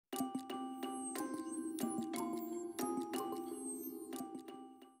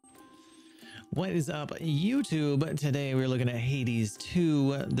What is up, YouTube? Today we're looking at Hades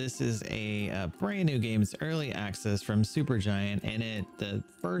 2. This is a brand new game. It's early access from Supergiant, and the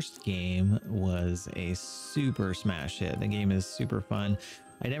first game was a super smash hit. The game is super fun.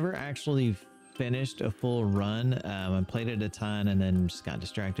 I never actually finished a full run. I played it a ton and then just got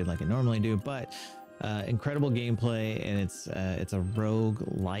distracted like I normally do. But incredible gameplay, and it's a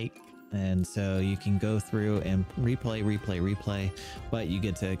rogue-like. And so you can go through and replay, but you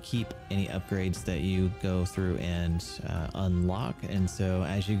get to keep any upgrades that you go through and unlock. And so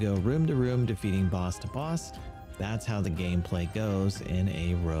as you go room to room, defeating boss to boss, that's how the gameplay goes in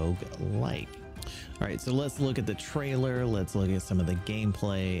a rogue like. All right, so let's look at the trailer. Let's look at some of the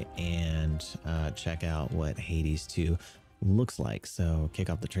gameplay and check out what Hades 2 looks like. So kick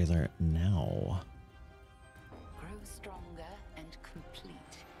off the trailer now. Grow stronger and complete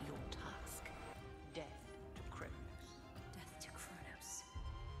your task. Death to Cronos. Death to Cronos.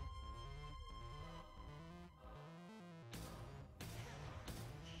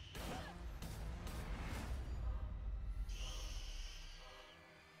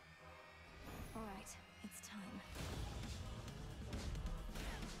 All right, it's time.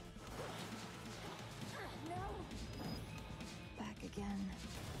 No! Back again.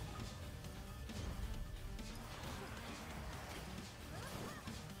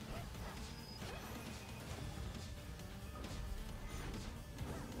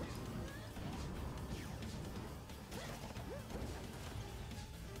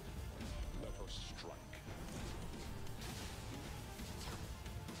 Let her strike.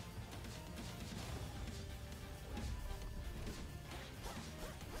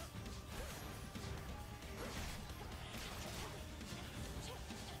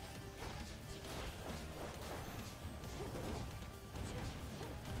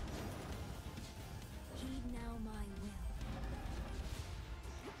 Heed now my will.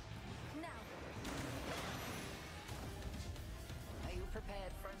 Now! Are you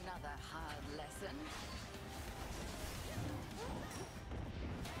prepared for another hard lesson?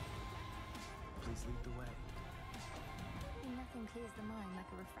 Please lead the way. Nothing clears the mind like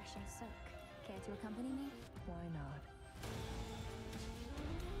a refreshing soak. Care to accompany me? Why not?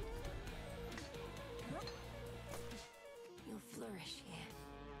 You'll flourish here.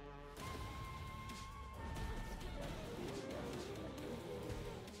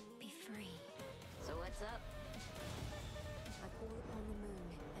 Be free. So what's up? I call upon the moon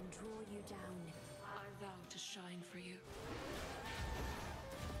and draw you down. I vow to shine for you.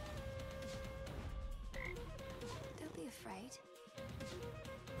 Don't be afraid.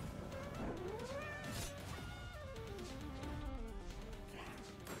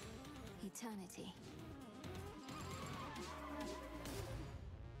 Eternity.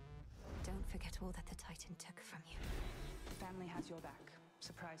 Don't forget all that the Titan took from you. Family has your back,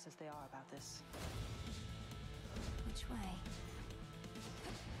 surprised as they are about this. Which way?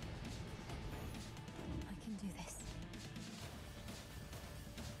 I can do this.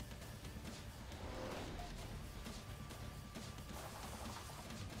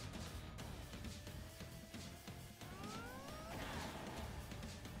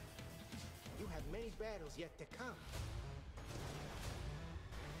 You have many battles yet to come.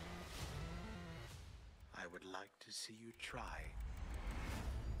 I would like to see you try.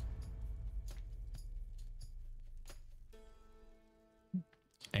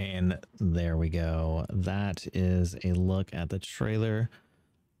 And there we go. That is a look at the trailer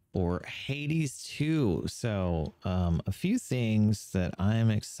for Hades 2. So a few things that I'm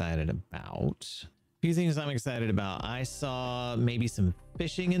excited about. I saw maybe some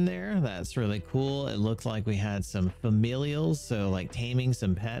fishing in there. That's really cool. It looked like we had some familials, so like taming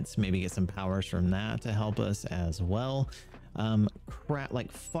some pets, maybe get some powers from that to help us as well.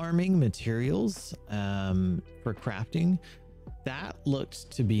 Like farming materials for crafting. That looked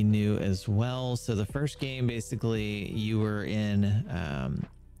to be new as well. So the first game, basically, you were in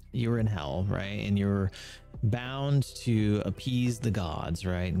hell, right? And you were bound to appease the gods,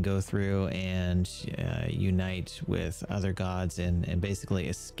 right? And go through and unite with other gods and basically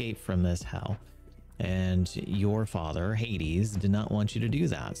escape from this hell. And your father, Hades, did not want you to do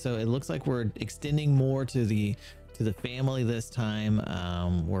that. So it looks like we're extending more to the family this time.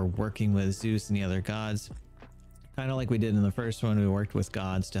 We're working with Zeus and the other gods. Kind of like we did in the first one, we worked with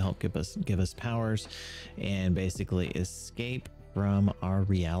gods to help give us powers and basically escape from our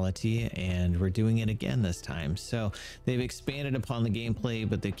reality, and we're doing it again this time. So they've expanded upon the gameplay,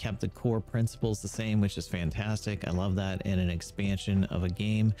 but they kept the core principles the same, which is fantastic. I love that in an expansion of a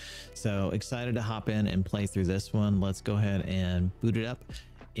game. So excited to hop in and play through this one. Let's go ahead and boot it up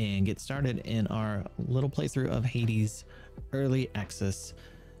and get started in our little playthrough of Hades early access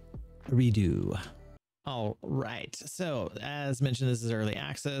redo. All right, so as mentioned, this is early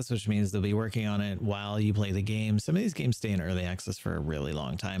access, which means they'll be working on it while you play the game. Some of these games stay in early access for a really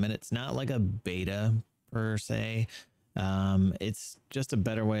long time, and it's not like a beta per se. It's just a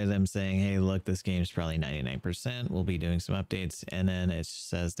better way of them saying, hey, look, this game's probably 99%. We'll be doing some updates, and then it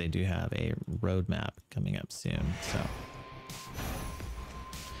says they do have a roadmap coming up soon. So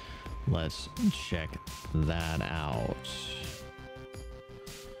let's check that out.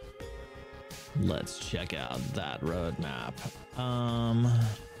 Let's check out that roadmap.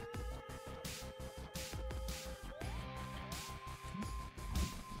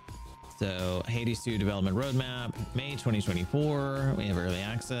 So Hades 2 development roadmap, May 2024. We have early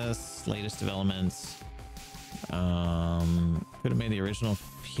access, latest developments. Could have made the original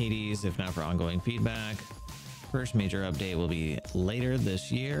Hades if not for ongoing feedback. First major update will be later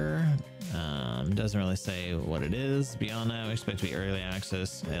this year. Doesn't really say what it is. Beyond that, we expect to be early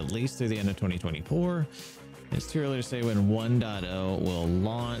access at least through the end of 2024. It's too early to say when 1.0 will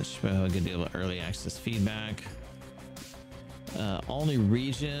launch, but a good deal of early access feedback. All new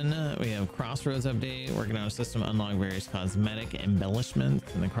region, we have Crossroads update, working on a system to unlock various cosmetic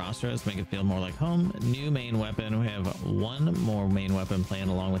embellishments in the Crossroads, make it feel more like home. New main weapon, we have one more main weapon planned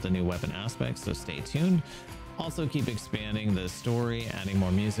along with the new weapon aspects, so stay tuned. Also keep expanding the story, adding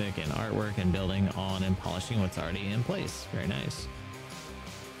more music and artwork, and building on and polishing what's already in place. Very nice.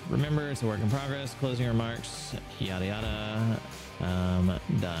 Remember, it's a work in progress. Closing remarks, yada yada.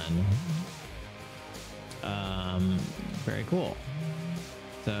 Done. Very cool.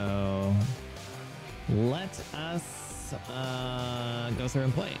 So let us go through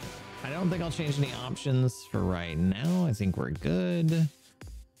and play. I don't think I'll change any options for right now. I think we're good.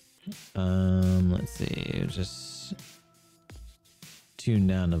 Let's see, just tune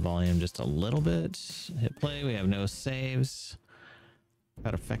down the volume just a little bit. Hit play. We have no saves.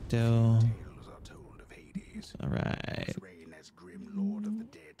 Perfecto. Tales are told of Hades. All right. His reign as grim lord of the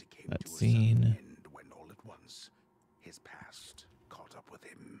dead came That to a scene. sudden end when all at once his past caught up with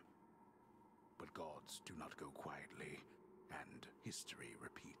him. But gods do not go quietly, and history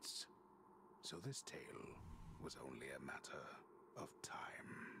repeats. So this tale was only a matter of time.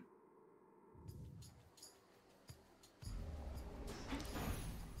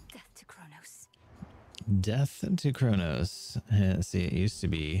 Death to Kronos. Death to Kronos. See, it used to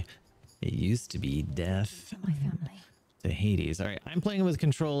be death My family. to Hades. All right, I'm playing with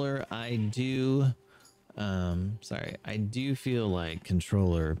controller. I do feel like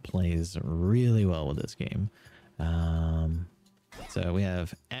controller plays really well with this game. So we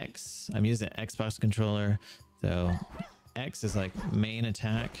have X. I'm using an Xbox controller. So X is like main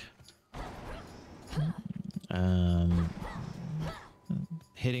attack.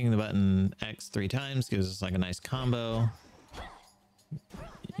 Hitting the button X 3 times gives us like a nice combo.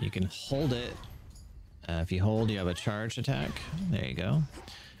 You can hold it. If you hold, you have a charge attack. There you go.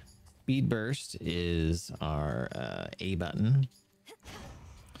 Speed burst is our A button.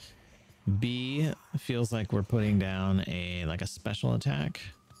 B feels like we're putting down a special attack.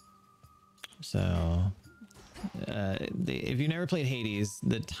 So if you've never played Hades,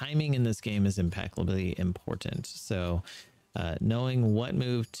 the timing in this game is impeccably important. So knowing what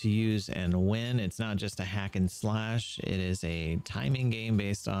move to use and when, it's not just a hack and slash. It is a timing game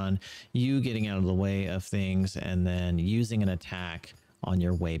based on you getting out of the way of things and then using an attack on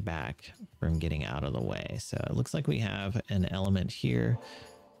your way back from getting out of the way. So it looks like we have an element here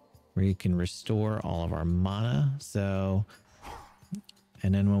where you can restore all of our mana. So,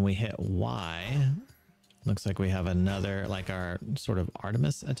 and then when we hit Y, looks like we have another, like our sort of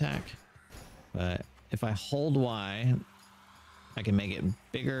Artemis attack. But if I hold Y, I can make it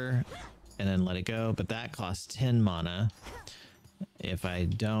bigger and then let it go, but that costs 10 mana. If I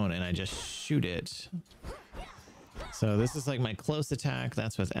don't and I just shoot it. So this is like my close attack,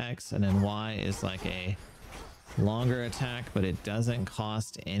 that's with X, and then Y is like a longer attack, but it doesn't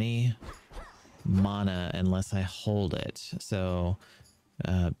cost any mana unless I hold it. So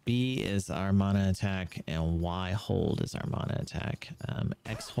B is our mana attack and Y hold is our mana attack.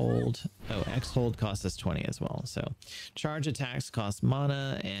 X hold costs us 20 as well. So charge attacks cost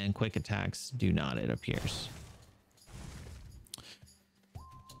mana and quick attacks do not, it appears.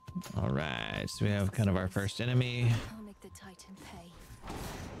 All right, so we have kind of our first enemy. I'll make the Titan pay.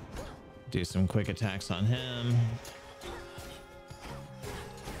 Do some quick attacks on him.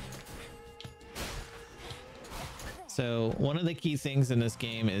 So one of the key things in this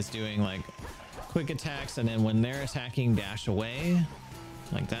game is doing like quick attacks, and then when they're attacking, dash away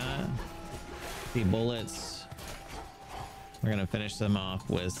like that. The bullets, we're gonna finish them off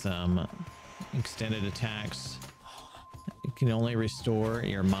with some extended attacks. can only restore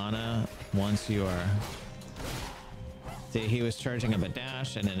your mana once you are... See, he was charging up a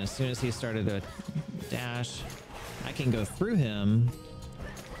dash, and then as soon as he started a dash, I can go through him.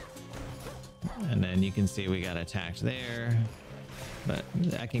 And then you can see we got attacked there, but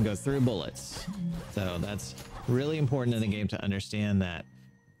I can go through bullets. So that's really important in the game to understand that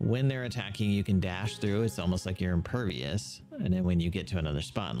when they're attacking, you can dash through. It's almost like you're impervious. And then when you get to another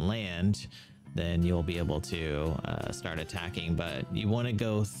spot and land, then you'll be able to start attacking. But you want to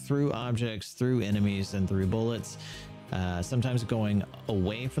go through objects, through enemies, and through bullets. Sometimes going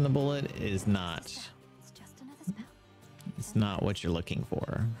away from the bullet is not... It's just another spell. It's not what you're looking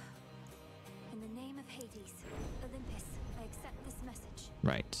for. In the name of Hades, Olympus, I accept this message.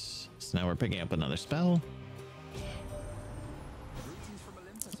 Right. So now we're picking up another spell.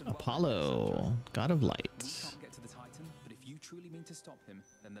 Apollo, god of light. We can't get to the Titan, but if you truly mean to stop him,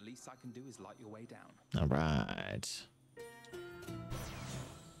 then the least I can do is light your way down. All right.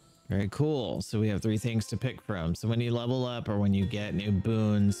 Very cool. So we have 3 things to pick from. So when you level up or when you get new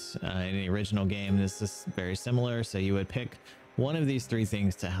boons in the original game, this is very similar. So you would pick one of these 3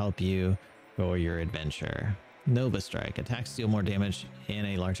 things to help you for your adventure. Nova Strike. Attacks deal more damage in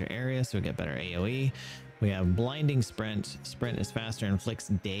a larger area, so we get better AoE. We have Blinding Sprint. Sprint is faster and inflicts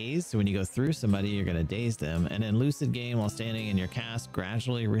daze. So when you go through somebody, you're going to daze them. And then Lucid Gain while standing in your cast,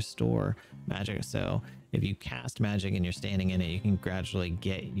 gradually restore magic. So if you cast magic and you're standing in it, you can gradually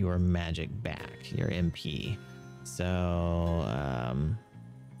get your magic back, your MP. So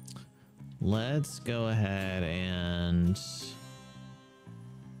let's go ahead and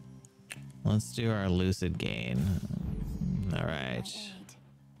let's do our Lucid Gain. All right.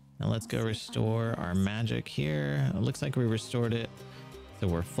 Now let's go restore our magic here. It looks like we restored it, so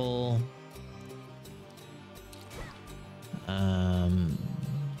we're full. All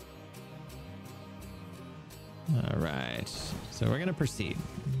right, so we're gonna proceed.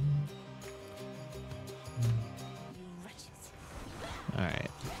 All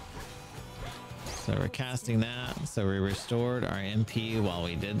right, so we're casting that. So we restored our MP while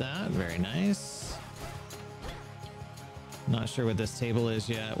we did that. Very nice. Not sure what this table is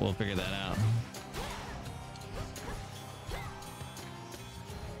yet. We'll figure that out.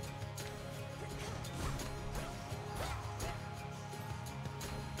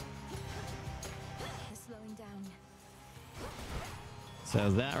 Slowing down. So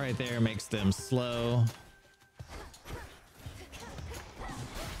that right there makes them slow.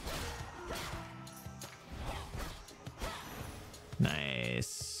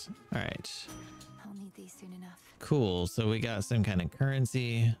 Nice. All right. I'll need these soon enough. Cool. So we got some kind of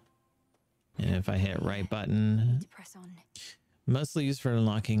currency. And if I hit right button, To press on. mostly used for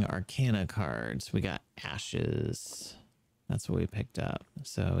unlocking Arcana cards. We got ashes. That's what we picked up.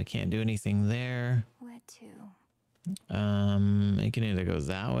 So we can't do anything there. Where to? It can either go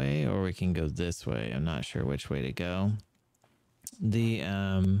that way or we can go this way. I'm not sure which way to go. The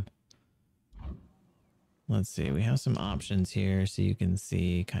let's see, we have some options here so you can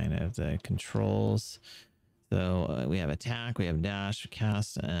see kind of the controls. So we have attack, we have dash,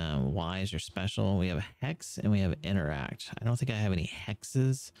 cast, Y is your special. We have hex and we have interact. I don't think I have any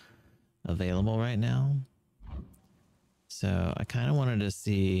hexes available right now. So I kind of wanted to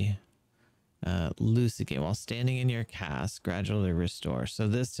see Lucid Gain while standing in your cast, gradually restore. So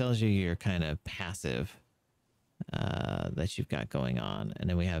this tells you your kind of passive that you've got going on. And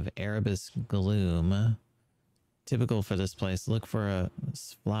then we have Erebus Gloom. Typical for this place, look for a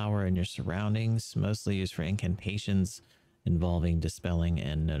flower in your surroundings, mostly used for incantations involving dispelling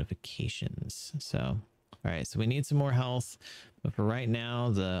and notifications. So, all right, so we need some more health, but for right now,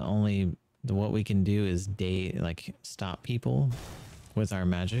 what we can do is stop people with our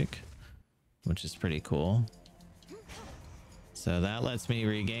magic, which is pretty cool. So that lets me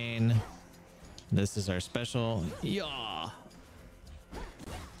regain. This is our special. Yeah.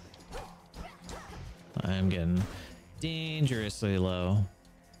 I'm getting dangerously low.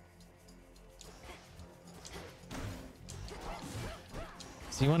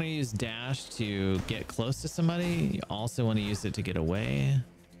 So you want to use dash to get close to somebody. You also want to use it to get away.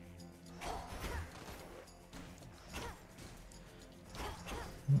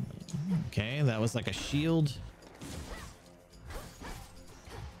 Okay, that was like a shield.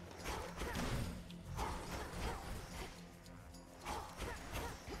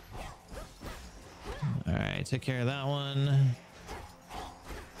 All right, took care of that one.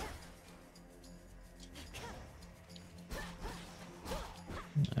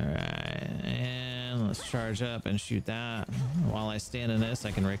 All right, and let's charge up and shoot that. While I stand in this,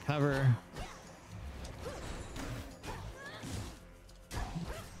 I can recover.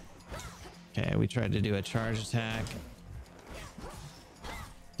 Okay, we tried to do a charge attack.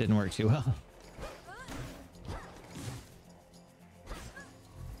 didn't work too well.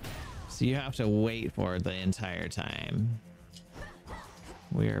 So you have to wait for it the entire time.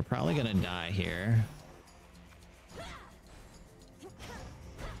 We are probably gonna die here.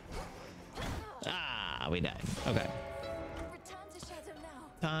 Ah, we died. Okay.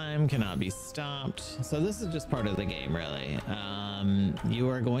 Time cannot be stopped. So this is just part of the game, really. You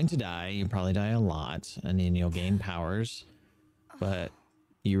are going to die. You probably die a lot, and then you'll gain powers. But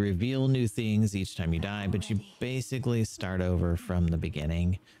you reveal new things each time you die, but you basically start over from the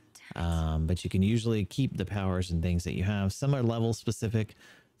beginning. But you can usually keep the powers and things that you have. Some are level specific.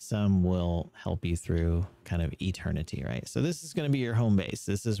 Some will help you through kind of eternity, right? So this is going to be your home base.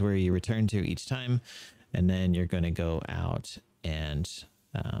 This is where you return to each time. And then you're going to go out and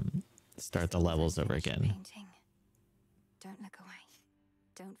start the levels over again. Painting. Don't look away.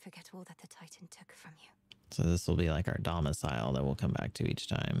 Don't forget all that the Titan took from you. So this will be like our domicile that we'll come back to each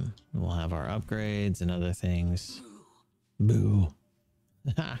time. We'll have our upgrades and other things. Boo.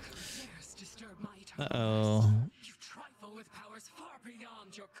 Uh-oh. You trifle with powers far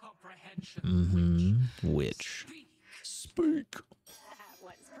beyond your comprehension. Witch. Speak. That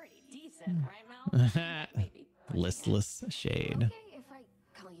was pretty decent, right, Mel? Maybe. Listless shade. Okay, if I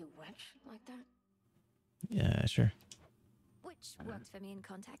call you witch like that. Yeah, sure. Which worked for me in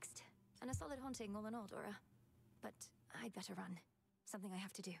context. And a solid haunting all in all, Dora. But I'd better run. Something I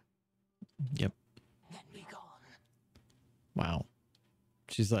have to do. Yep. Then be gone. Wow.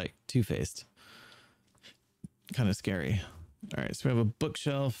 She's like two-faced. Kind of scary. All right, so we have a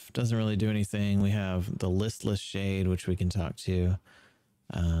bookshelf. Doesn't really do anything. We have the listless shade, which we can talk to.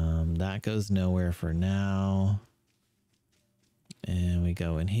 That goes nowhere for now. And we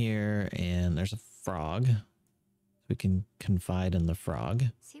go in here, and there's a frog. We can confide in the frog.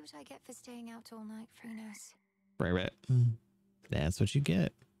 See what I get for staying out all night, Frunos. Right. That's what you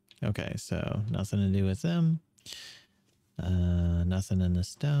get. Okay, so nothing to do with them. Nothing in the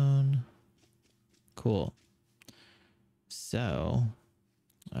stone. Cool. So,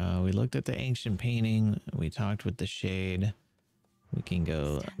 we looked at the ancient painting. We talked with the shade. We can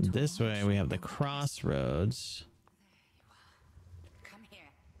go this way. We have the Crossroads. Come here.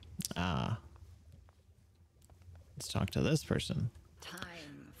 Ah. Let's talk to this person.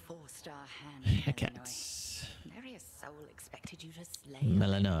 Time, four-star hand. Hecate. Narius soul expected you to slay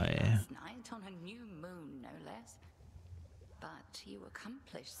Melanoy. last night on a new moon, no less. But you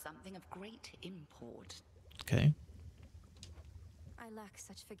accomplished something of great import. Okay. I lack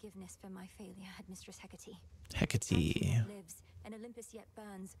such forgiveness for my failure, Headmistress Hecate. Hecate. Lives, and Olympus yet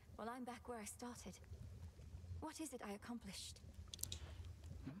burns, while I'm back where I started. What is it I accomplished?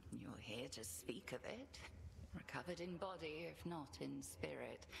 You're here to speak of it. Recovered in body, if not in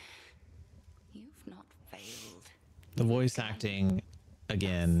spirit. You've not failed. The voice acting,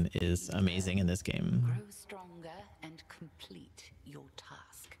 again, is amazing in this game. Grow stronger and complete your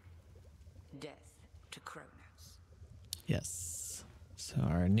task. Death to Kronos. Yes. So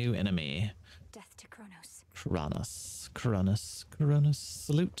our new enemy. Death to Kronos. Kronos.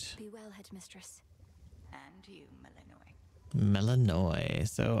 Salute. Be well, Headmistress. And you, Melanoy. Melanoy.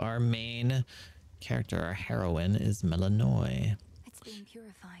 So our main character, our heroine, is Melanoy. It's being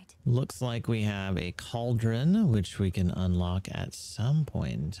purified. Looks like we have a cauldron, which we can unlock at some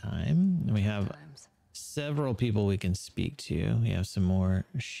point in time. We have several people we can speak to. We have some more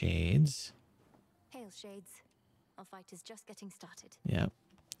shades. Hail, Shades. Our fight is just getting started. Yep.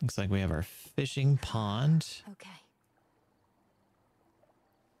 Looks like we have our fishing pond. Okay.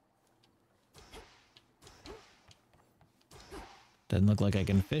 Doesn't look like I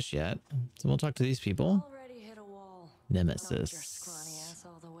can fish yet. So we'll talk to these people. Already hit a wall. Nemesis. Your scrawny ass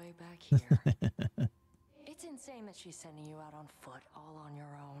all the way back here. It's insane that she's sending you out on foot all on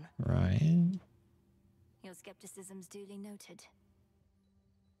your own. Right. Your skepticism's duly noted.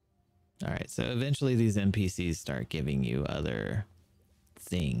 All right. So eventually these NPCs start giving you other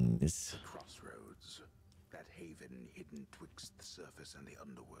things. Crossroads, that haven hidden twixt the surface and the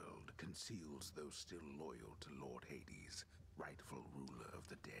underworld, conceals those still loyal to Lord Hades, rightful ruler of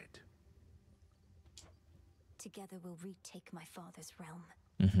the dead. Together we'll retake my father's realm.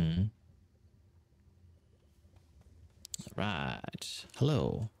 Mm-hmm. Right.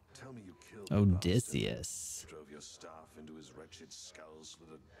 Hello. Tell me you killed the Odysseus. bastard, drove your staff into his wretched skull, slit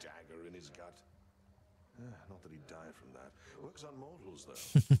a dagger in his gut. Not that he'd die from that. Works on mortals,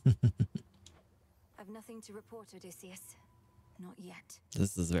 though. I've nothing to report, Odysseus. Not yet.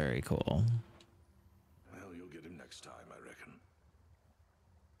 This is very cool. Well, you'll get him next time, I reckon.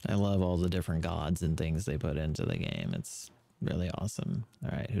 I love all the different gods and things they put into the game. It's really awesome.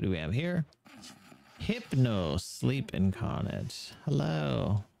 All right, who do we have here? Hypno, sleep incarnate.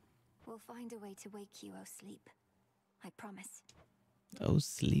 Hello. find a way to wake you, oh sleep. I promise. Oh,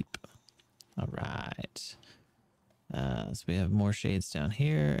 sleep. All right. So we have more shades down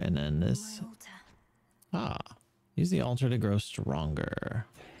here, and then this. My altar. Ah, use the altar to grow stronger.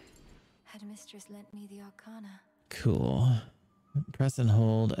 Headmistress lent me the arcana. Cool. Press and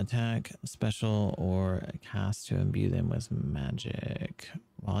hold, attack, special, or cast to imbue them with magic.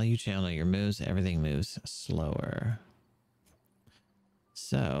 While you channel your moves, everything moves slower.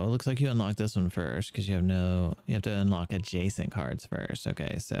 So, it looks like you unlock this one first because you have to unlock adjacent cards first.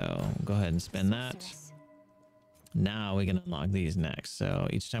 Okay, so go ahead and spin that. Now we can unlock these next. So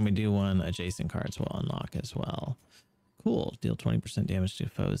each time we do one, adjacent cards will unlock as well. Cool. Deal 20% damage to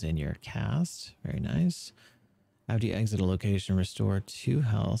foes in your cast. Very nice. After you exit a location, restore 2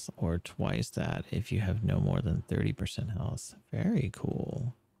 health or twice that if you have no more than 30% health. Very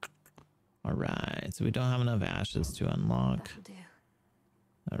cool. All right. So we don't have enough ashes to unlock. That'll do.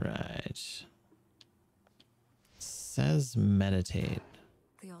 All right. Says meditate.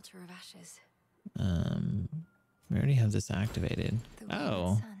 The altar of ashes. We already have this activated. The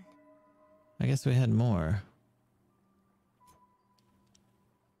Oh, sun. I guess we had more.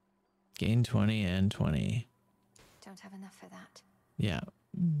 Gain 20 and 20. Don't have enough for that. Yeah.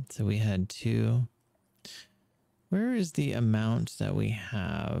 So we had 2. Where is the amount that we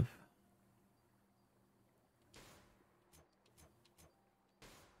have?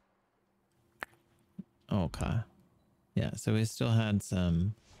 Okay. Yeah, so we still had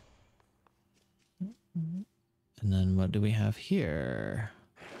some. And then what do we have here?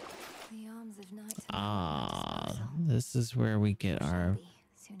 The arms of night. Ah, this is where we get our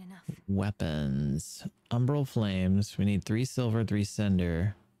Soon enough. weapons. Umbral flames. We need 3 silver, 3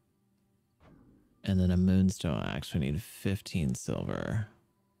 cinder. And then a moonstone axe. We need 15 silver.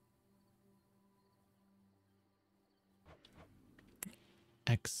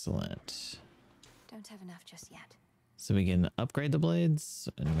 Excellent. Don't have enough just yet. So we can upgrade the blades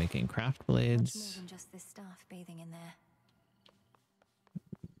and we can craft Much more blades. than just this staff bathing in there.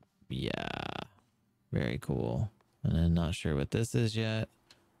 Yeah. Very cool. And I'm not sure what this is yet.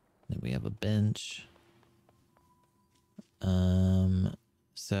 Then we have a bench.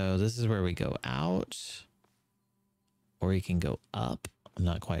 So this is where we go out. Or you can go up. I'm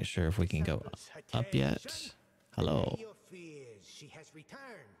not quite sure if we can go up yet. Hello. She has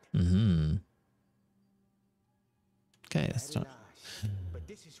returned. Mm-hmm. Okay, let's start. But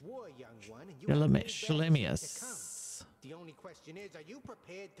this is war, young one, and you Shalemius. The only question is, are you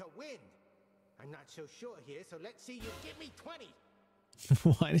prepared to win? I'm not so sure here, so let's see you give me 20.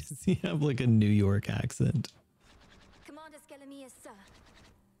 Why does he have like a New York accent? Commander Skelemius, sir.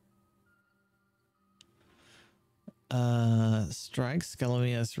 Strike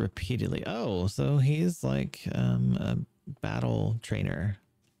Skelemius repeatedly. Oh, so he's like a battle trainer.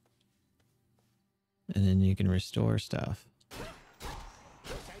 And then you can restore stuff.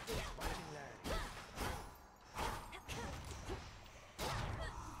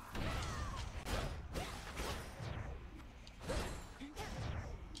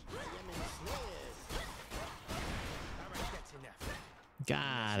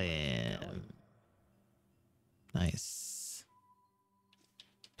 Got him. Nice.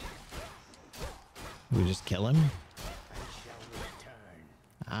 We just kill him?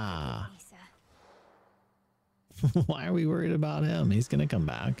 Ah. Why are we worried about him? He's gonna come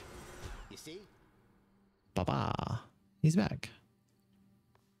back. You see? Baba. He's back.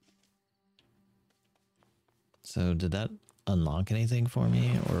 So did that unlock anything for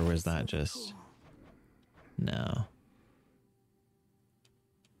me? Or was that just... No.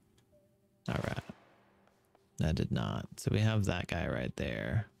 Alright. That did not. So we have that guy right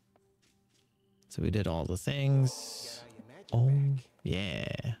there. So we did all the things. Oh,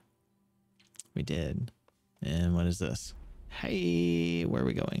 yeah. We did. And what is this? Hey, where are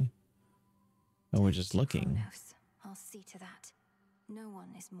we going? Oh, we're just looking. Chronos. I'll see to that. No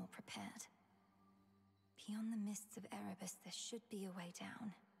one is more prepared. Beyond the mists of Erebus, there should be a way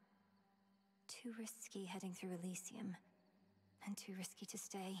down. Too risky heading through Elysium, and too risky to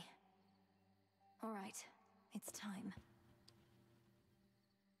stay. All right, it's time.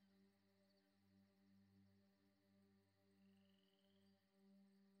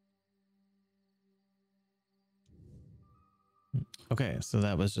 Okay, so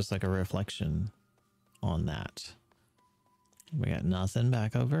that was just like a reflection on that. We got nothing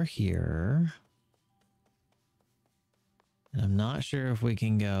back over here. And I'm not sure if we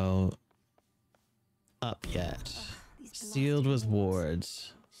can go up yet. Sealed with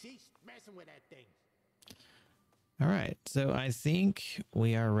wards. She's messing with that thing. All right, so I think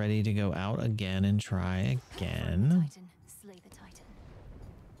we are ready to go out again and try again. Titan, slay the Titan.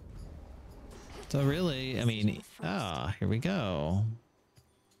 So really, I mean, here we go.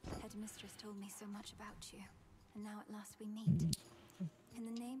 Headmistress told me so much about you, and now at last we meet. In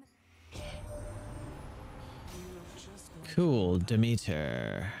the name of... Cool,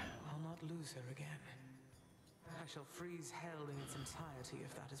 Demeter. I'll not lose her again. I shall freeze hell in its entirety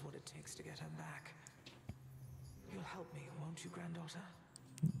if that is what it takes to get her back. You'll help me, won't you, granddaughter?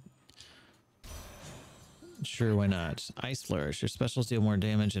 Sure, why not? Ice Flourish. Your specials deal more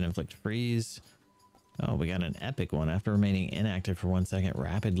damage and inflict freeze. Oh, we got an epic one. After remaining inactive for 1 second,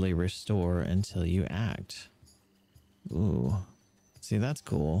 rapidly restore until you act. Ooh. See, that's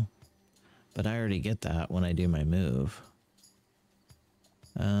cool. But I already get that when I do my move.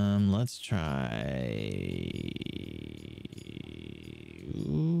 Let's try...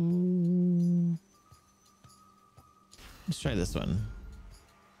 Ooh. Let's try this one.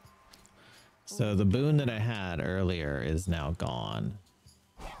 So the boon that I had earlier is now gone.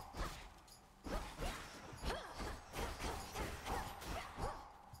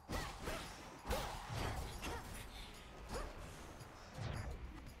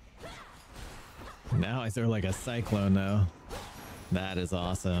 Now I throw like a cyclone though. That is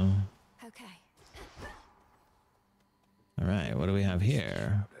awesome. Okay. All right, what do we have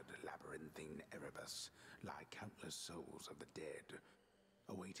here? Labyrinthine Erebus lie countless souls of the dead,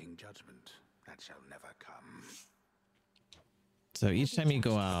 awaiting judgment that shall never come. So each time you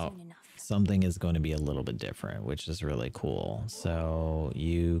go out, something is going to be a little bit different, which is really cool. So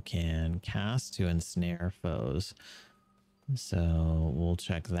you can cast to ensnare foes. So we'll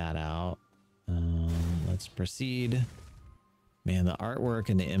check that out. Let's proceed. Man, the artwork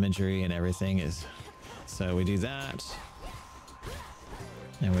and the imagery and everything is... So we do that.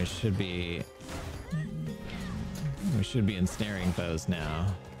 And we should be ensnaring foes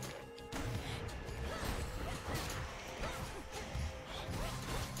now.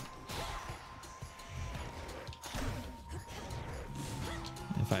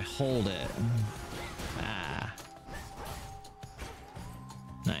 If I hold it. Ah.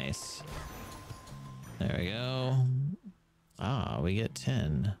 Nice. There we go. Ah, we get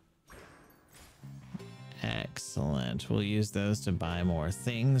 10. Excellent. We'll use those to buy more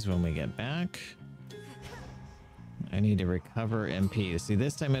things when we get back. I need to recover MP. See,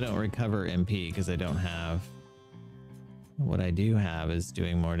 this time I don't recover MP because I don't have... What I do have is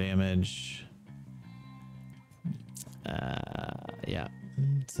doing more damage. Yeah.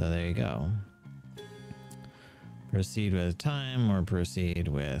 So there you go. Proceed with time or proceed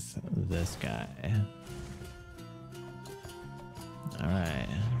with this guy. All right.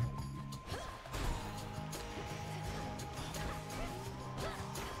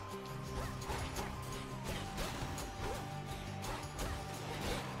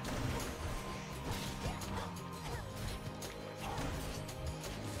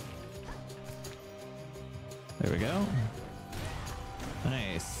 There we go.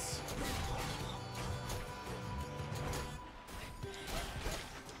 Nice.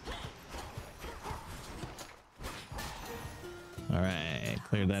 All right,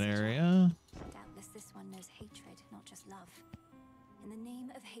 cleared that area. Doubtless this one knows hatred, not just love. In the name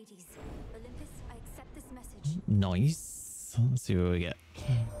of Hades, Olympus, I accept this message. Nice. Let's see what we get.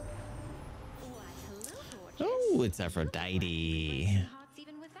 Why, hello, gorgeous. Oh, it's Aphrodite. Hearts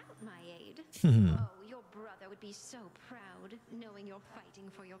even without my aid. Oh, your brother would be so proud, knowing you're fighting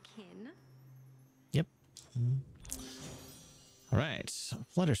for your kin. Yep. All right.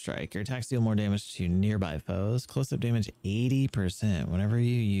 Flutter Strike. Your attacks deal more damage to nearby foes. Close-up damage 80%. Whenever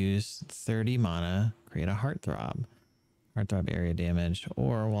you use 30 mana, create a Heartthrob. Heartthrob area damage.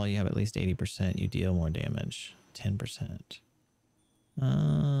 Or while you have at least 80%, you deal more damage. 10%.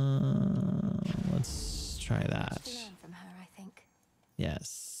 Let's try that. Learn from her, I think.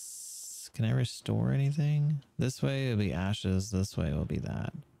 Yes. Can I restore anything? This way it'll be ashes. This way will be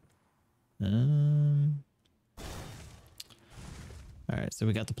that. All right, so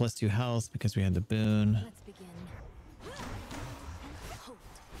we got the +2 health because we had the boon. Let's begin. Hold.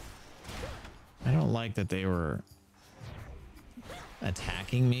 I don't like that they were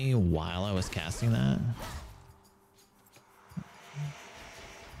attacking me while I was casting that.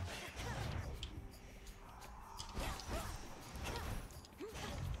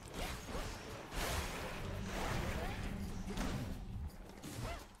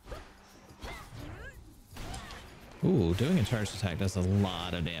 Ooh, doing a charged attack does a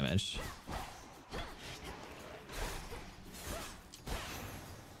lot of damage.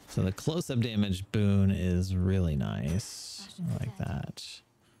 So the close-up damage boon is really nice. I like that.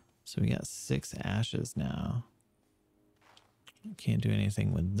 So we got 6 ashes now. Can't do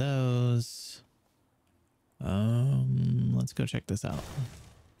anything with those. Let's go check this out.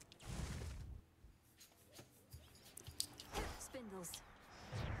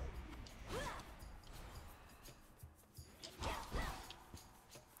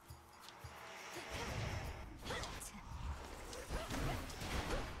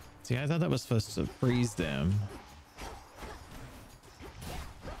 See, I thought that was supposed to freeze them.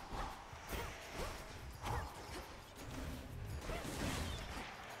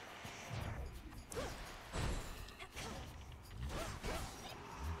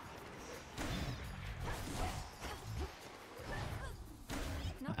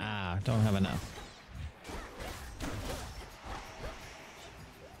 Ah, don't have enough.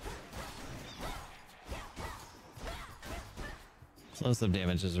 Close-up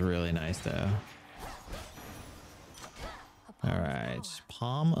damage is really nice, though. All right,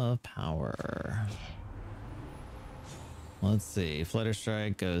 Palm of Power. Let's see. Flutter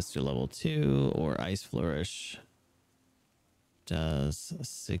Strike goes to level 2, or Ice Flourish does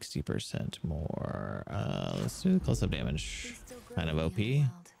 60% more. Let's do close-up damage. Kind of OP.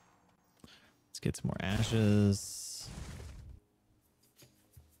 Let's get some more ashes.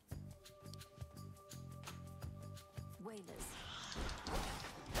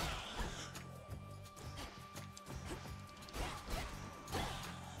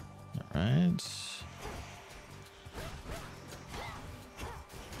 All right.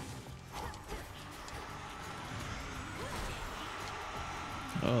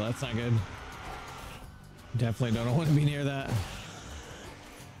 Oh, that's not good. Definitely don't want to be near that.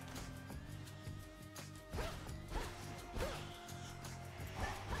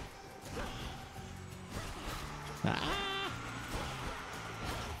 Ah!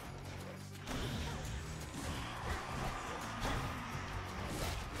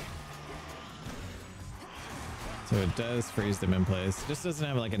 So it does freeze them in place. It just doesn't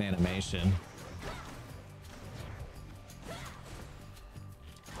have like an animation.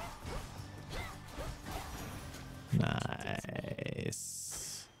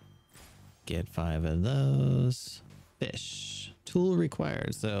 Nice. Get 5 of those. Fish. Tool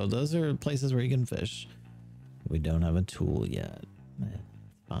required. So those are places where you can fish. We don't have a tool yet.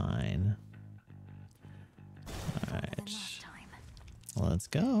 Fine. All right. Let's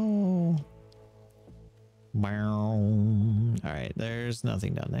go. Wow. All right. There's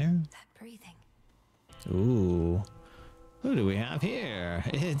nothing down there. That breathing. Ooh. Who do we have here?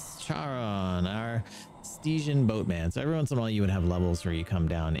 It's Charon, our Stygian boatman. So every once in a while you would have levels where you come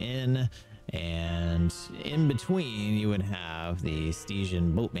down in, and in between you would have the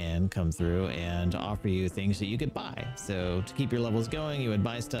Stygian boatman come through and offer you things that you could buy. So to keep your levels going, you would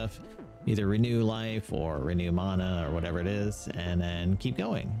buy stuff, either renew life or renew mana or whatever it is, and then keep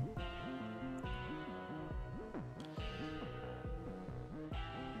going.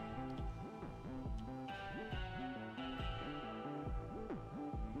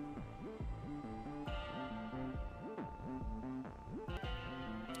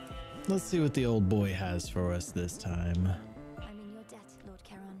 Let's see what the old boy has for us this time. I'm in your debt, Lord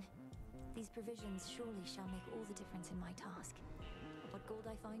Charon. These provisions surely shall make all the difference in my task. What gold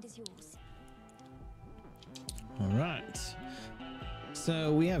I find is yours. All right.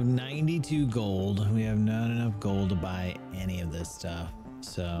 So we have 92 gold. We have not enough gold to buy any of this stuff.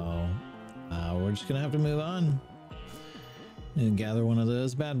 So we're just gonna have to move on and gather one of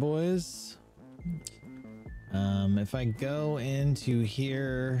those bad boys. If I go into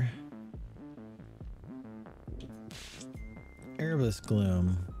here, Erebus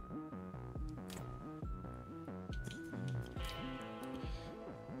Gloom.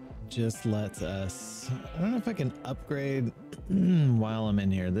 Just lets us, I don't know if I can upgrade while I'm in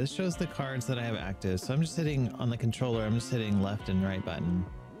here. This shows the cards that I have active. So I'm just hitting on the controller. I'm just hitting left and right button.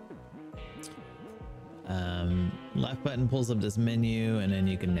 Left button pulls up this menu, and then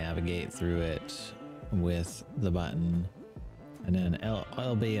you can navigate through it with the button. And then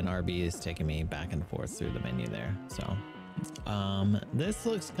LB and RB is taking me back and forth through the menu there. So this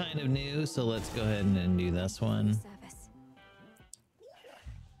looks kind of new, so let's go ahead and do this one.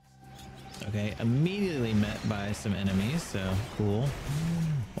 Okay, immediately met by some enemies, so cool.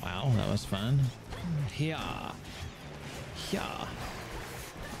 Wow, that was fun. Yeah. Yeah.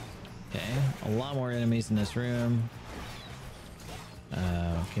 Okay, a lot more enemies in this room.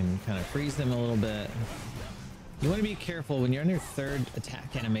 Can kind of freeze them a little bit. You want to be careful when you're on your third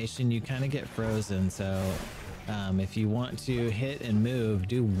attack animation, you kind of get frozen. So if you want to hit and move,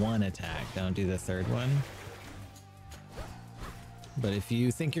 do one attack, don't do the third one. But if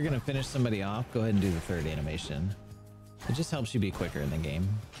you think you're going to finish somebody off, go ahead and do the third animation. It just helps you be quicker in the game.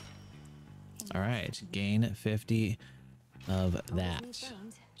 All right, gain 50 of that.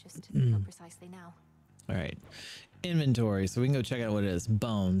 Just not precisely now. All right, inventory. So we can go check out what it is.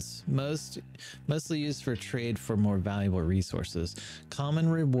 Bones, mostly used for trade for more valuable resources. Common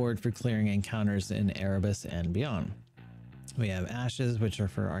reward for clearing encounters in Erebus and beyond. We have Ashes, which are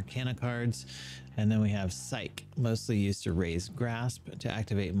for Arcana cards. And then we have Psych, mostly used to raise Grasp to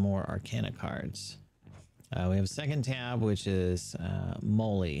activate more Arcana cards. We have a second tab, which is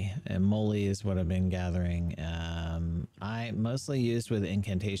Moly, and Moly is what I've been gathering. I mostly used with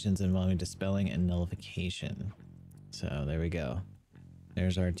incantations involving dispelling and nullification. So there we go.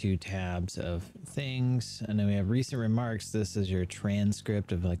 There's our 2 tabs of things, and then we have recent remarks. This is your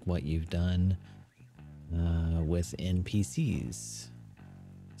transcript of like what you've done with NPCs.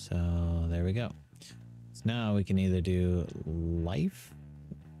 So there we go. So now we can either do life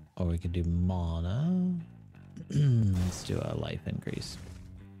or we could do mana. Let's do a life increase.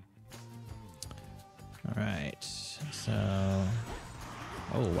 All right. So,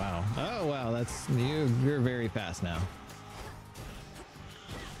 oh wow, that's you're very fast now.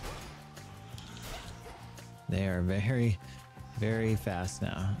 They are very, very fast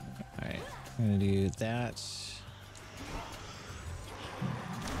now. All right, I'm gonna do that.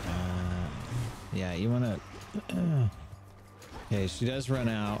 Yeah, you wanna. Okay, she does run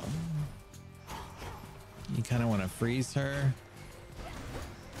out. You kind of want to freeze her,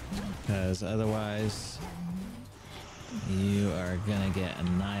 because otherwise you are gonna get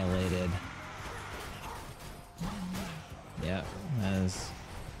annihilated. Yep, that is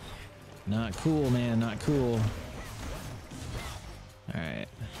not cool, man, not cool. All right.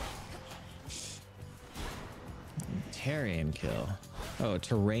 Terran kill. Oh,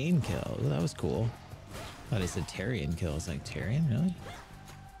 terrain kill. Ooh, that was cool. I thought it said Terrian kill. It's like Terrian, really?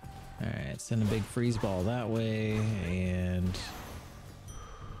 Alright, send a big freeze ball that way and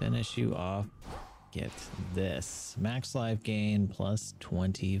finish you off. Get this. Max life gain plus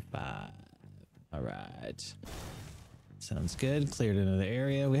 25. Alright. Sounds good. Cleared another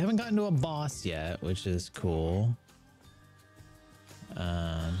area. We haven't gotten to a boss yet, which is cool.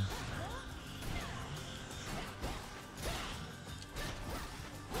 Alright.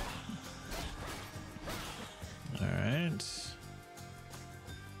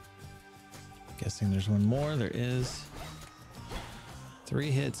 Guessing there's one more. There is.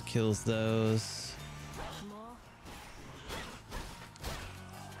 3 hits kills those.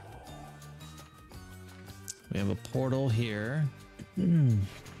 We have a portal here.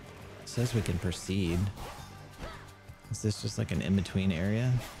 Says we can proceed. Is this just like an in-between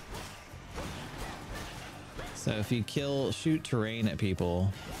area? So if you shoot terrain at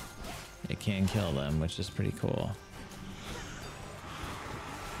people, it can kill them, which is pretty cool.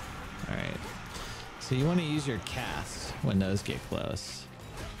 All right. So you want to use your cast when those get close.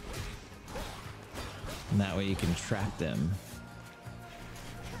 And that way you can trap them.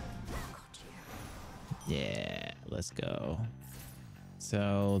 Yeah, let's go.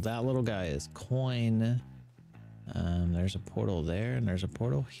 So that little guy is coin. There's a portal there and there's a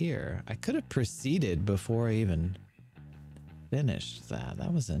portal here. I could have proceeded before I even finished that.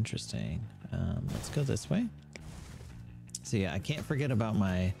 That was interesting. Let's go this way. So yeah, I can't forget about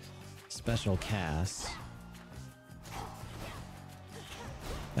my special cast.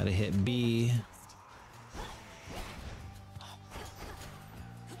 Gotta hit B.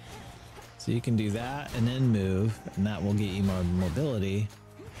 So you can do that and then move, and that will get you more mobility.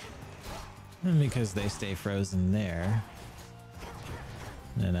 And because they stay frozen there.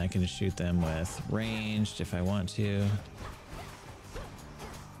 Then I can shoot them with ranged if I want to.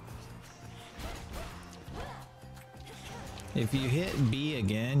 If you hit B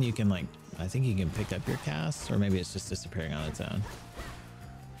again, you can like, I think you can pick up your cast, or maybe it's just disappearing on its own.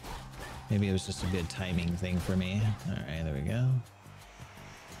 Maybe it was just a good timing thing for me. All right, there we go.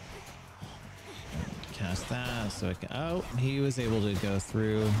 Cast that so I can, oh, he was able to go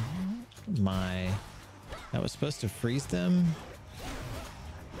through my, that was supposed to freeze them,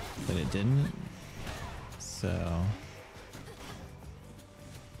 but it didn't. So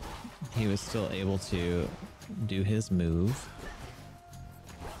he was still able to do his move.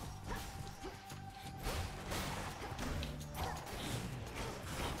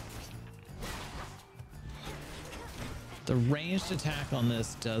 The ranged attack on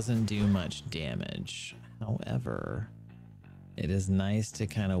this doesn't do much damage. However, it is nice to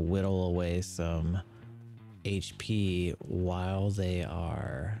kind of whittle away some HP while they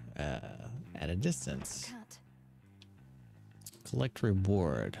are at a distance. Collect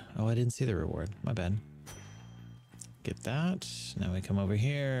reward. Oh, I didn't see the reward. My bad. Get that. Now we come over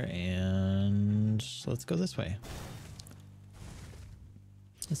here and let's go this way.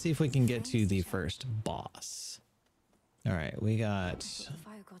 Let's see if we can get to the first boss. All right, we got. The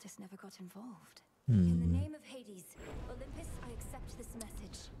fire goddess never got involved. In the name of Hades, Olympus, I accept this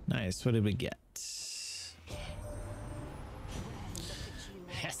message. Nice. What did we get?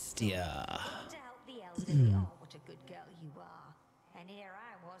 Hestia. Oh, what a good girl you are. And here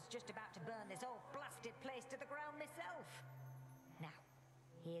I was just about to burn this whole blasted place to the ground myself. Now,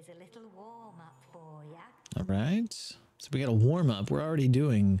 here's a little warm-up for ya. All right. So we got a warm-up. We're already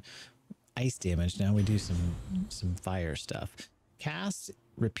doing ice damage. Now we do some fire stuff. Cast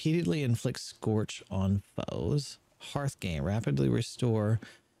repeatedly inflicts scorch on foes. Hearth gain. Rapidly restore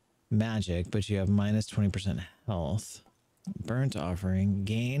magic, but you have minus 20% health. Burnt offering.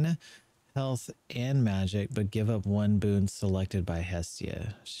 Gain health and magic, but give up one boon selected by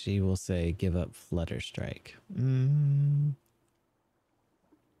Hestia. She will say give up Flutter Strike. I don't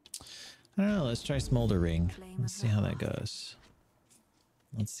know. Let's try Smolder Ring. Let's see how that goes.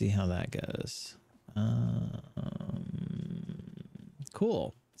 Let's see how that goes.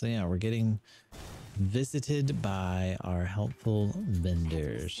 Cool. So yeah, we're getting visited by our helpful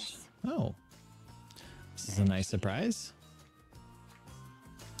vendors. Oh, this is a nice surprise.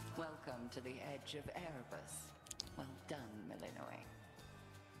 Welcome to the edge of Erebus. Well done, Milinoe.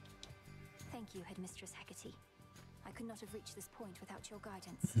 Thank you, Headmistress Hecate. I could not have reached this point without your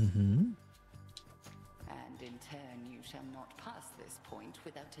guidance. And in turn, you shall not pass this point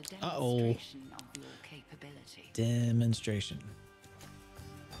without a demonstration of your capability. Demonstration.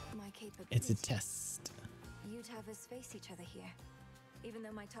 My capability. It's a test. You'd have us face each other here, even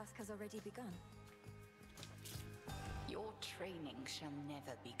though my task has already begun. Your training shall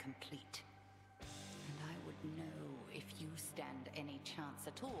never be complete. And I would know if you stand any chance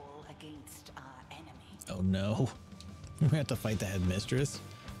at all against our enemy. Oh no. We have to fight the Headmistress.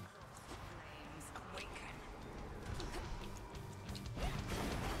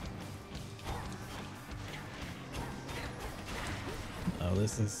 Oh,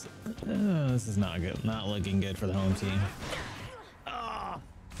 this is not good. Not looking good for the home team. Oh.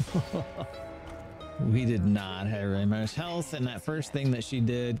 We did not have very much health, and that first thing that she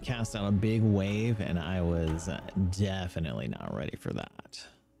did cast out a big wave, and I was definitely not ready for that.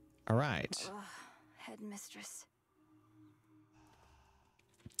 All right. Headmistress.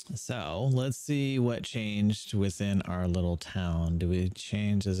 So let's see what changed within our little town. Do we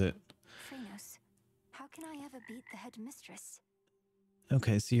change? Is it? Phrenos, how can I ever beat the Headmistress?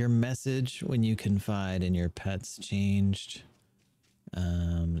 Okay, so your message when you confide in your pets changed.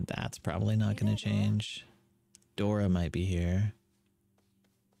 That's probably not going to change. Dora might be here.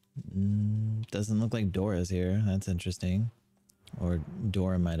 Doesn't look like Dora's here. That's interesting. Or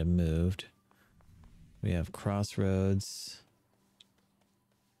Dora might have moved. We have Crossroads.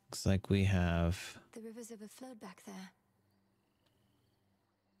 Looks like we have... The rivers overflowed back there.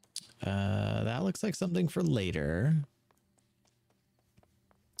 That looks like something for later.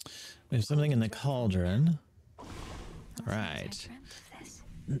 We have something in the cauldron. All right.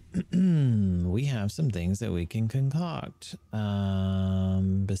 We have some things that we can concoct.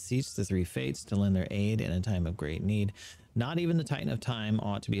 Beseech the three fates to lend their aid in a time of great need. Not even the Titan of Time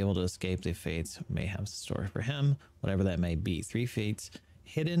ought to be able to escape. The fates may have a story for him, whatever that may be. Three fates,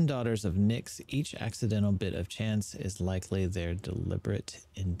 hidden daughters of Nyx. Each accidental bit of chance is likely their deliberate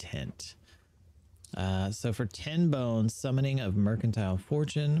intent. So for 10 bones, summoning of mercantile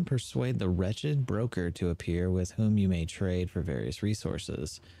fortune, persuade the wretched broker to appear with whom you may trade for various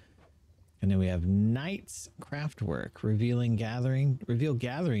resources. And then we have Knight's Craftwork, reveal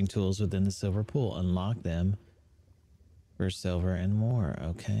gathering tools within the silver pool. Unlock them for silver and more.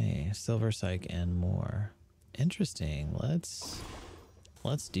 Okay, silver psych and more. Interesting. Let's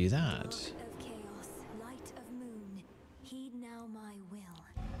do that.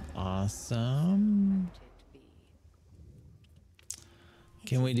 Awesome.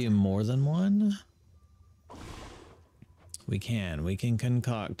 Can we do more than one? We can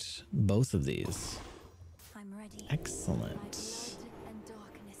concoct both of these. I'm ready. Excellent.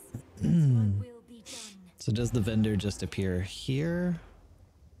 So does the vendor just appear here?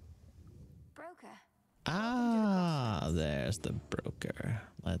 Broker. Ah, there's the broker.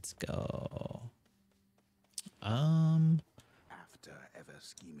 Let's go. After ever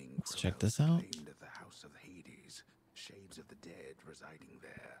scheming, let's check this out. The house of Hades, shades of the dead residing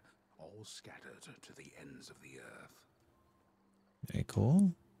there, all scattered to the ends of the earth. Very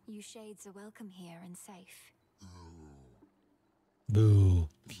cool. You shades are welcome here and safe. Boo.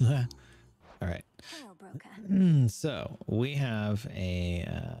 All right. Hail, broker. So we have a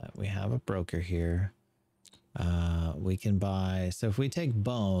broker here. We can buy. So if we take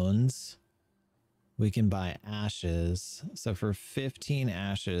bones, we can buy ashes. So for 15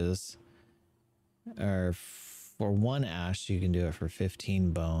 ashes, or for 1 ash, you can do it for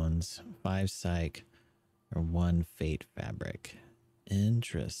 15 bones, 5 psych, or 1 fate fabric.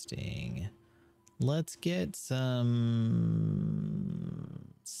 Interesting. Let's get some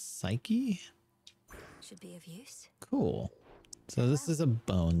psyche. Should be of use. Cool. So this is a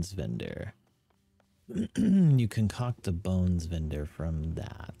bones vendor. You concoct the bones vendor from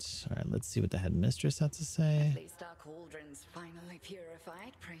that. All right, let's see what the headmistress has to say. At least our cauldron's finally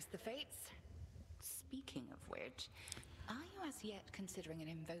purified, praise the fates. Speaking of which, are you as yet considering an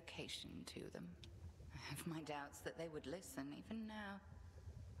invocation to them? I have my doubts that they would listen even now.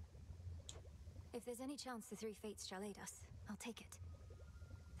 If there's any chance the three fates shall aid us, I'll take it.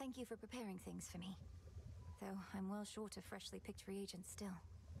 Thank you for preparing things for me. Though I'm well short of freshly picked reagents still.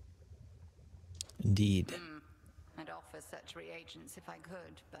 Indeed. I'd offer such reagents if I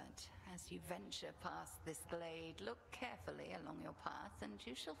could, but as you venture past this glade, look carefully along your path and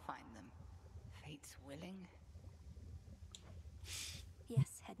you shall find them. Fate's willing.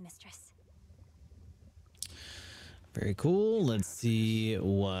 Yes, Headmistress. Very cool. Let's see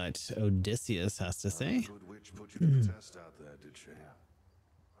what Odysseus has to say. A good witch put you to the test out there, did she?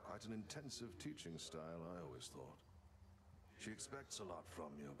 Quite an intensive teaching style, I always thought. She expects a lot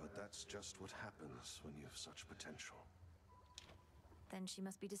from you, but that's just what happens when you have such potential. Then she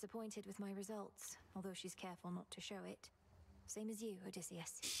must be disappointed with my results, although she's careful not to show it. Same as you,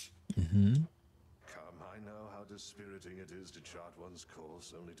 Odysseus. Mm-hmm. Come, I know how dispiriting it is to chart one's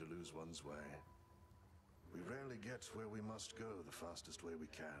course only to lose one's way. We rarely get where we must go the fastest way we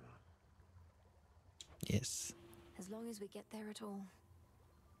can. Yes. As long as we get there at all.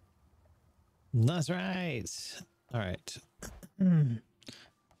 That's right. All right.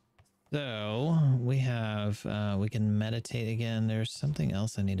 So we have, we can meditate again. There's something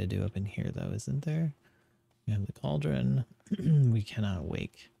else I need to do up in here though, isn't there? We have the cauldron. We cannot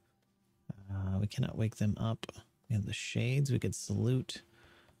wake. We cannot wake them up. We have the shades. We could salute.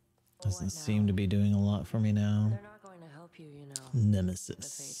 Doesn't seem to be doing a lot for me now. They're not going to help you, you know. Nemesis. The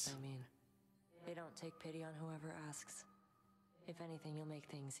fates, I mean. They don't take pity on whoever asks. If anything, you'll make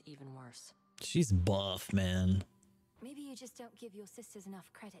things even worse. She's buff, man. Maybe you just don't give your sisters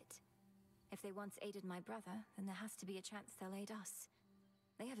enough credit. If they once aided my brother, then there has to be a chance they'll aid us.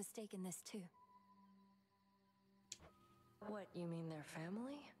 They have a stake in this too. What, you mean their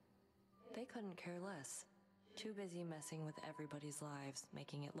family? They couldn't care less. Too busy messing with everybody's lives,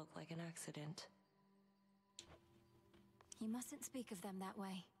 making it look like an accident. You mustn't speak of them that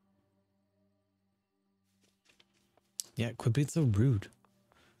way. Yeah, quit being so rude.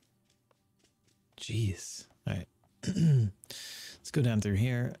 Jeez. All right. Let's go down through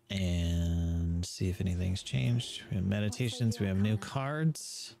here and see if anything's changed. We have meditations. We have new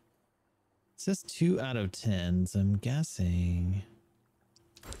cards. It says 2 out of 10, so I'm guessing.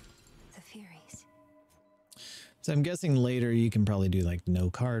 The Furies. So I'm guessing later you can probably do like no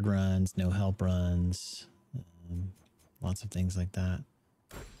card runs, no help runs, lots of things like that.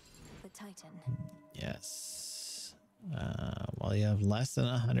 The Titan. Yes. While you have less than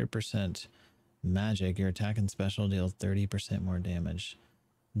 100% magic, your attack and special deals 30% more damage.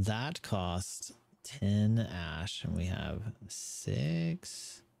 That costs 10 ash, and we have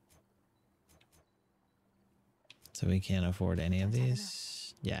 6. So we can't afford any of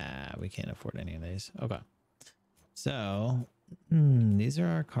these. Yeah, we can't afford any of these. Okay. So, these are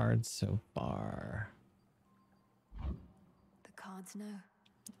our cards so far. The cards know.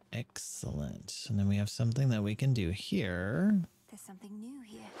 Excellent. And then we have something that we can do here. There's something new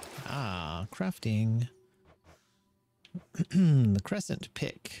here. Ah, crafting. The crescent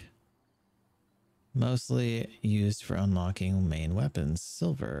pick. Mostly used for unlocking main weapons.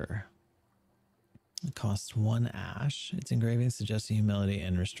 Silver. It costs 1 ash. Its engraving suggests the humility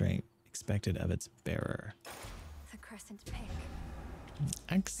and restraint expected of its bearer. The crescent pick.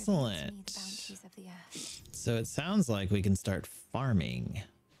 Excellent. The bounties of the earth. So it sounds like we can start farming.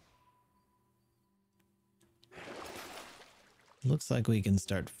 Looks like we can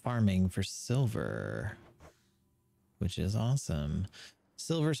start farming for silver, which is awesome.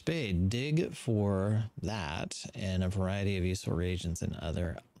 Silver spade, dig for that and a variety of useful reagents and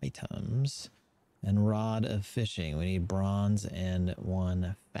other items. And rod of fishing. We need bronze and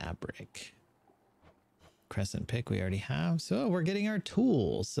 1 fabric. Crescent pick we already have. So we're getting our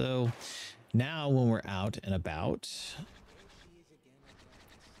tools. So now when we're out and about,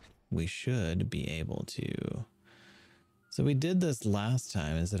 we should be able to. So we did this last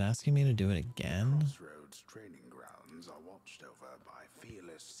time. Is it asking me to do it again? Crossroads training grounds are watched over by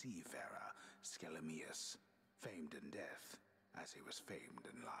fearless seafarer Skelemius, famed in death as he was famed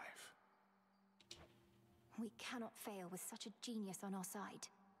in life. We cannot fail with such a genius on our side.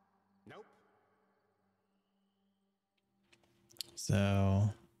 Nope.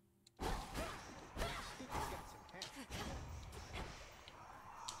 So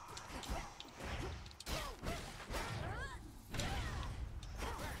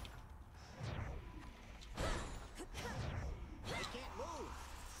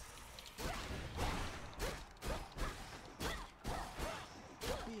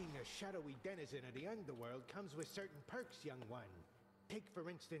every denizen of the Underworld comes with certain perks, young one. Take, for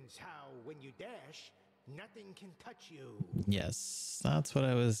instance, how when you dash, nothing can touch you. Yes, that's what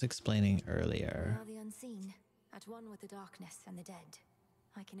I was explaining earlier. We are the unseen, at one with the darkness and the dead.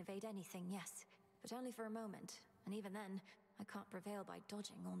 I can evade anything, yes, but only for a moment. And even then, I can't prevail by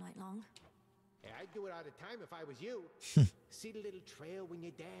dodging all night long. Yeah, I'd do it all the time if I was you. See the little trail when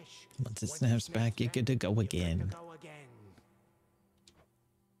you dash. Once it snaps back, you're good to go again.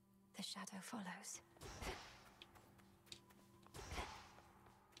 The shadow follows.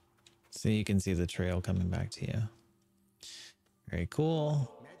 So you can see the trail coming back to you. Very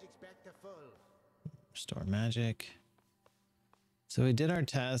cool. Magic's back to full. Restore magic. So we did our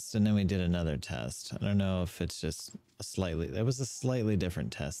test and then we did another test. I don't know if it's just a slightly, it was a slightly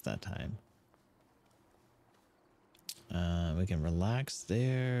different test that time. We can relax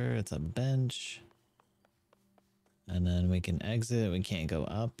there. It's a bench. And then we can exit. We can't go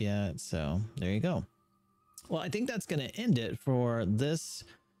up yet. So there you go. Well, I think that's going to end it for this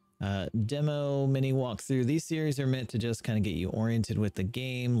demo mini walkthrough. These series are meant to just kind of get you oriented with the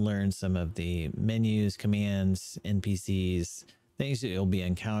game, learn some of the menus, commands, NPCs, things that you'll be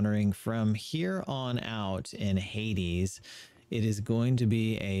encountering. From here on out in Hades, it is going to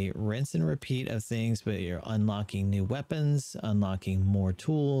be a rinse and repeat of things, but you're unlocking new weapons, unlocking more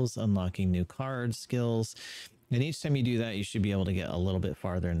tools, unlocking new card skills. And each time you do that, you should be able to get a little bit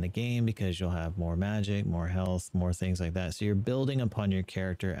farther in the game because you'll have more magic, more health, more things like that. So you're building upon your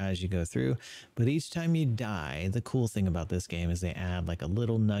character as you go through. But each time you die, the cool thing about this game is they add like a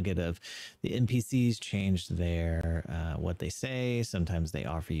little nugget of the NPCs change their what they say. Sometimes they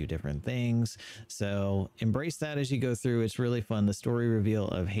offer you different things. So embrace that as you go through. It's really fun. The story reveal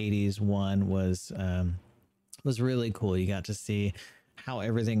of Hades 1 was really cool. You got to see how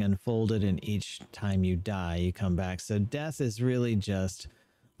everything unfolded, and each time you die, you come back. So death is really just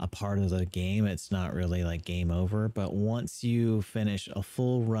a part of the game. It's not really like game over, but once you finish a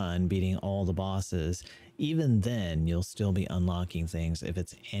full run beating all the bosses, even then you'll still be unlocking things if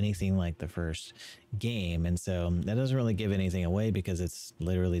it's anything like the first game. And so that doesn't really give anything away because it's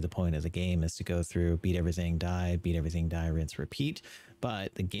literally the point of the game is to go through, beat everything, die, rinse, repeat.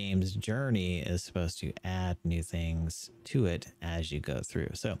 But the game's journey is supposed to add new things to it as you go through.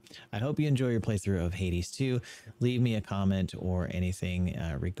 So I hope you enjoy your playthrough of Hades 2. Leave me a comment or anything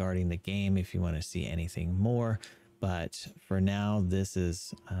regarding the game if you want to see anything more. But for now, this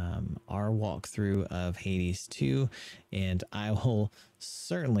is our walkthrough of Hades 2, and I will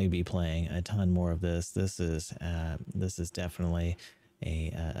certainly be playing a ton more of this. This is definitely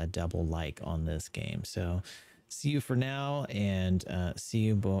a double like on this game. So see you for now, and see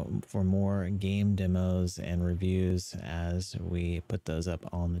you for more game demos and reviews as we put those up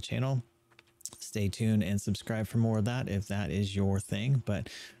on the channel. Stay tuned and subscribe for more of that if that is your thing. But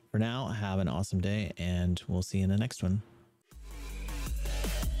for now, have an awesome day, and we'll see you in the next one.